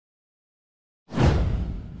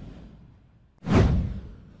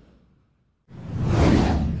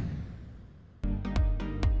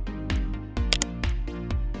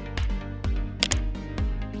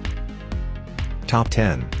Top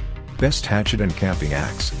 10. Best hatchet and camping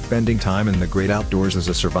axe. Spending time in the great outdoors as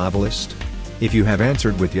a survivalist? If you have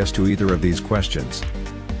answered with yes to either of these questions.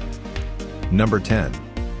 Number 10.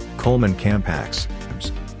 Coleman Camp Axe.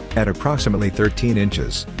 At approximately 13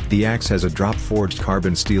 inches, the axe has a drop-forged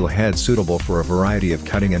carbon steel head suitable for a variety of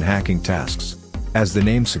cutting and hacking tasks. As the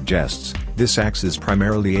name suggests, this axe is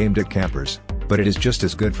primarily aimed at campers, but it is just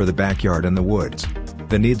as good for the backyard and the woods.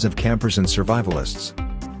 The needs of campers and survivalists.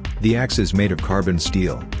 The axe is made of carbon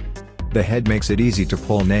steel. The head makes it easy to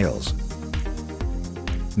pull nails.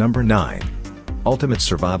 Number 9. Ultimate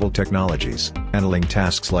Survival Technologies, handling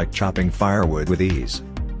tasks like chopping firewood with ease.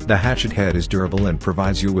 The hatchet head is durable and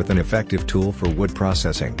provides you with an effective tool for wood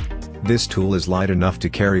processing. This tool is light enough to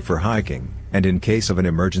carry for hiking, and in case of an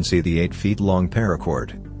emergency the 8 feet long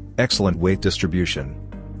paracord. Excellent weight distribution.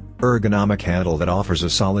 Ergonomic handle that offers a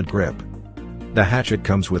solid grip. The hatchet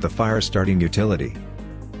comes with a fire starting utility.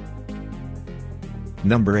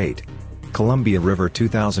 Number 8. Columbia River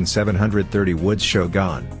 2730 Woods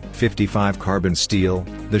Shogun, 55 carbon steel.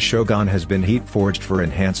 The Shogun has been heat forged for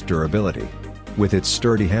enhanced durability. With its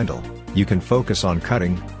sturdy handle, you can focus on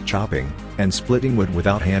cutting, chopping, and splitting wood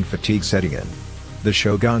without hand fatigue setting in. The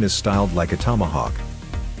Shogun is styled like a tomahawk.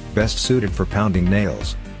 Best suited for pounding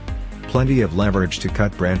nails. Plenty of leverage to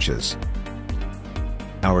cut branches.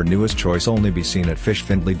 Our newest choice only be seen at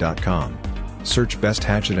fishfindley.com. Search Best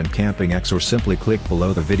Hatchet and Camping Axe or simply click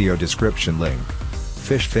below the video description link.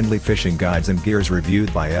 Fish Findley Fishing Guides and Gears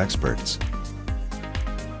reviewed by experts.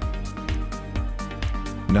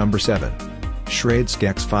 Number 7. Schrade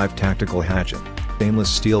SOG Tactical Hatchet.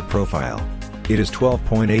 Stainless steel profile. It is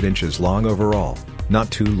 12.8 inches long overall,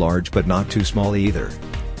 not too large but not too small either.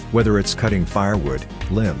 Whether it's cutting firewood,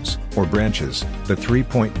 limbs, or branches, the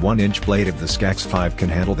 3.1-inch blade of the SOG can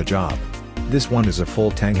handle the job. This one is a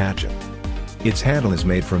full-tang hatchet. Its handle is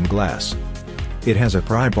made from glass. It has a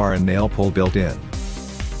pry bar and nail pull built in.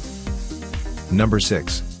 Number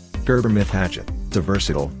 6. Gerber Myth Hatchet. It's a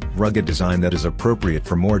versatile, rugged design that is appropriate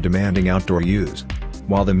for more demanding outdoor use.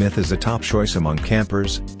 While the Myth is a top choice among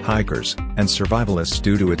campers, hikers, and survivalists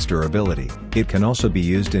due to its durability, it can also be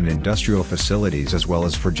used in industrial facilities as well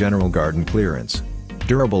as for general garden clearance.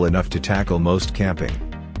 Durable enough to tackle most camping.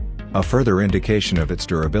 A further indication of its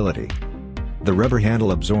durability. The rubber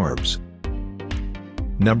handle absorbs.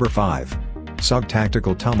 Number 5. SOG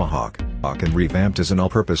Tactical Tomahawk. And revamped as an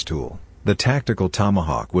all-purpose tool. The Tactical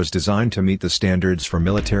Tomahawk was designed to meet the standards for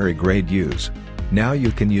military-grade use. Now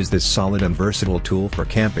you can use this solid and versatile tool for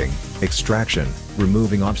camping, extraction,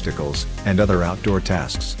 removing obstacles, and other outdoor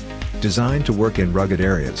tasks. Designed to work in rugged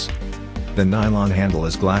areas. The nylon handle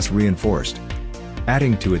is glass reinforced,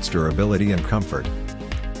 adding to its durability and comfort.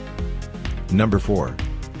 Number 4.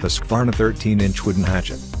 Husqvarna 13-inch Wooden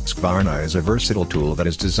Hatchet. Husqvarna is a versatile tool that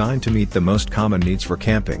is designed to meet the most common needs for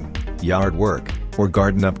camping, yard work, or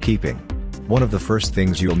garden upkeeping. One of the first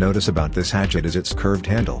things you'll notice about this hatchet is its curved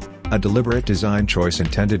handle, a deliberate design choice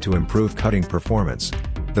intended to improve cutting performance.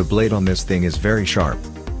 The blade on this thing is very sharp,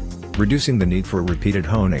 reducing the need for repeated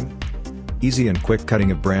honing. Easy and quick cutting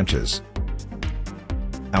of branches.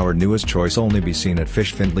 Our newest choice only be seen at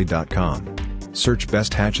fishfindley.com. Search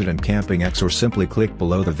Best Hatchet and Camping Axe or simply click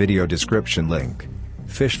below the video description link.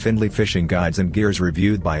 Fish Findley Fishing Guides and Gears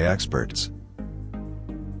reviewed by experts.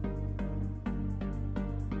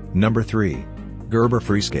 Number 3. Gerber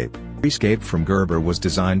Freescape. Freescape from Gerber was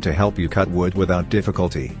designed to help you cut wood without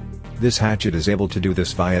difficulty. This hatchet is able to do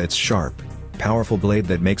this via its sharp, powerful blade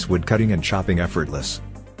that makes wood cutting and chopping effortless.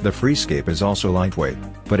 The Freescape is also lightweight,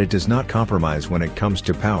 but it does not compromise when it comes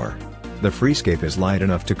to power. The Freescape is light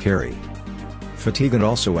enough to carry fatigue and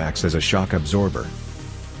also acts as a shock absorber,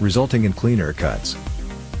 resulting in cleaner cuts.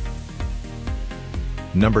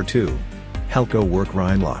 Number 2. Helko Werk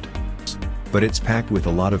Rheinland. But it's packed with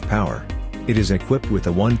a lot of power. It is equipped with a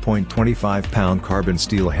 1.25-pound carbon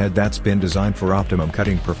steel head that's been designed for optimum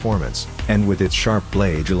cutting performance, and with its sharp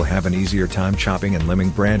blade you'll have an easier time chopping and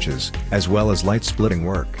limbing branches, as well as light splitting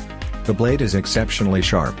work. The blade is exceptionally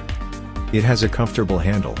sharp. It has a comfortable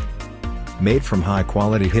handle. Made from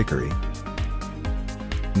high-quality hickory.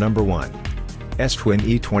 Number 1. Estwing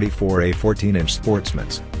E24A 14-inch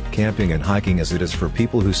Sportsman's. Camping and hiking as it is for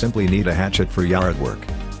people who simply need a hatchet for yard work.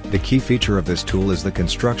 The key feature of this tool is the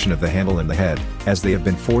construction of the handle and the head, as they have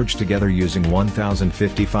been forged together using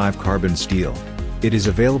 1055 carbon steel. It is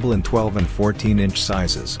available in 12 and 14-inch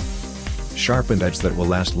sizes. Sharpened edge that will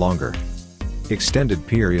last longer. Extended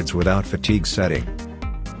periods without fatigue setting.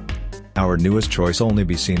 Our newest choice only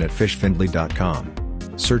be seen at fishfindley.com.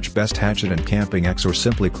 Search Best Hatchet and Camping Axe or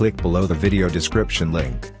simply click below the video description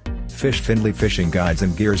link. Fish Findley Fishing Guides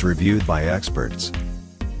and Gears reviewed by experts.